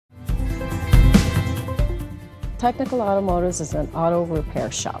Technical Automotives is an auto repair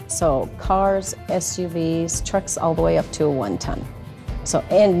shop. So cars, SUVs, trucks all the way up to a 1-ton. So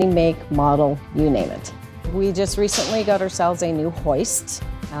any make, model, you name it. We just recently got ourselves a new hoist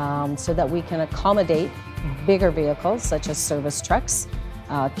so that we can accommodate bigger vehicles such as service trucks,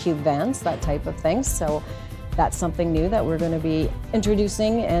 cube vans, that type of thing. So that's something new that we're going to be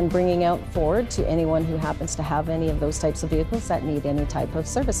introducing and bringing out forward to anyone who happens to have any of those types of vehicles that need any type of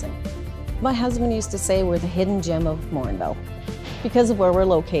servicing. My husband used to say we're the hidden gem of Morinville because of where we're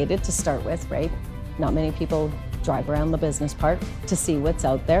located to start with, right? Not many people drive around the business park to see what's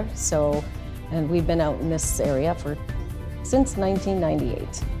out there. And we've been out in this area since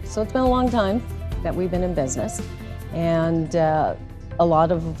 1998. So it's been a long time that we've been in business. And a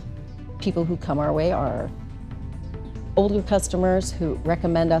lot of people who come our way are older customers who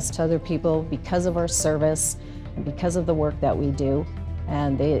recommend us to other people because of our service and because of the work that we do.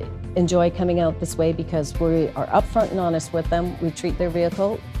 And they enjoy coming out this way because we are upfront and honest with them. We treat their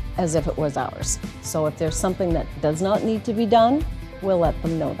vehicle as if it was ours. So if there's something that does not need to be done, we'll let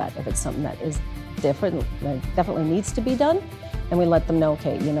them know that. If it's something that is different, that definitely needs to be done, and we let them know,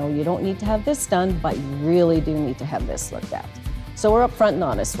 okay, you know, you don't need to have this done, but you really do need to have this looked at. So we're upfront and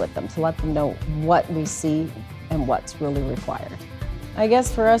honest with them to let them know what we see and what's really required. I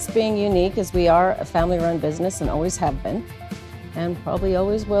guess for us being unique is we are a family-run business and always have been, and probably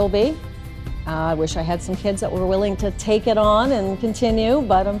always will be. I wish I had some kids that were willing to take it on and continue,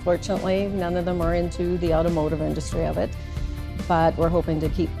 but unfortunately none of them are into the automotive industry of it. But we're hoping to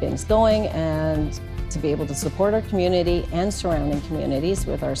keep things going and to be able to support our community and surrounding communities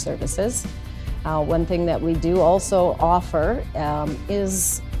with our services. One thing that we do also offer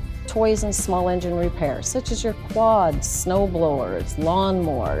is toys and small engine repairs, such as your quads, snow blowers,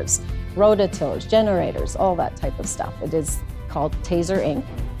 lawnmowers, rototillers, generators, all that type of stuff. It is called Taser Inc.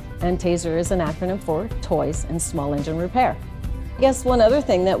 And Taser is an acronym for Toys and Small Engine Repair. I guess one other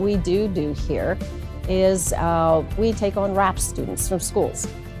thing that we do here is we take on RAP students from schools.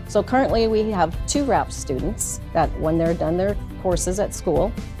 So currently we have 2 RAP students that when they're done their courses at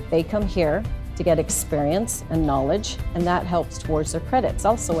school, they come here to get experience and knowledge, and that helps towards their credits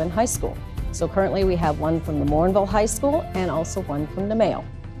also in high school. So currently we have one from the Morinville High School and also one from the Mayo.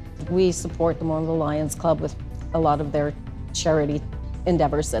 We support the Morinville Lions Club with a lot of their charity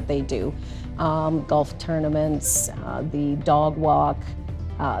endeavors that they do. Golf tournaments, the dog walk.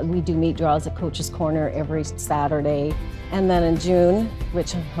 We do meat draws at Coach's Corner every Saturday. And then in June,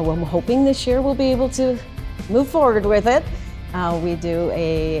 which I'm hoping this year we'll be able to move forward with it, we do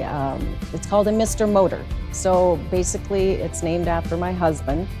it's called a Mr. Motor. So basically it's named after my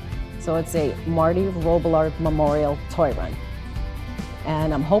husband. So it's a Marty Robillard Memorial Toy Run.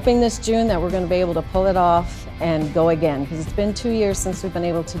 And I'm hoping this June that we're going to be able to pull it off and go again, because it's been 2 years since we've been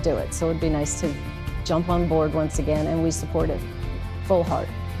able to do it. So it'd be nice to jump on board once again, and we support it full heart.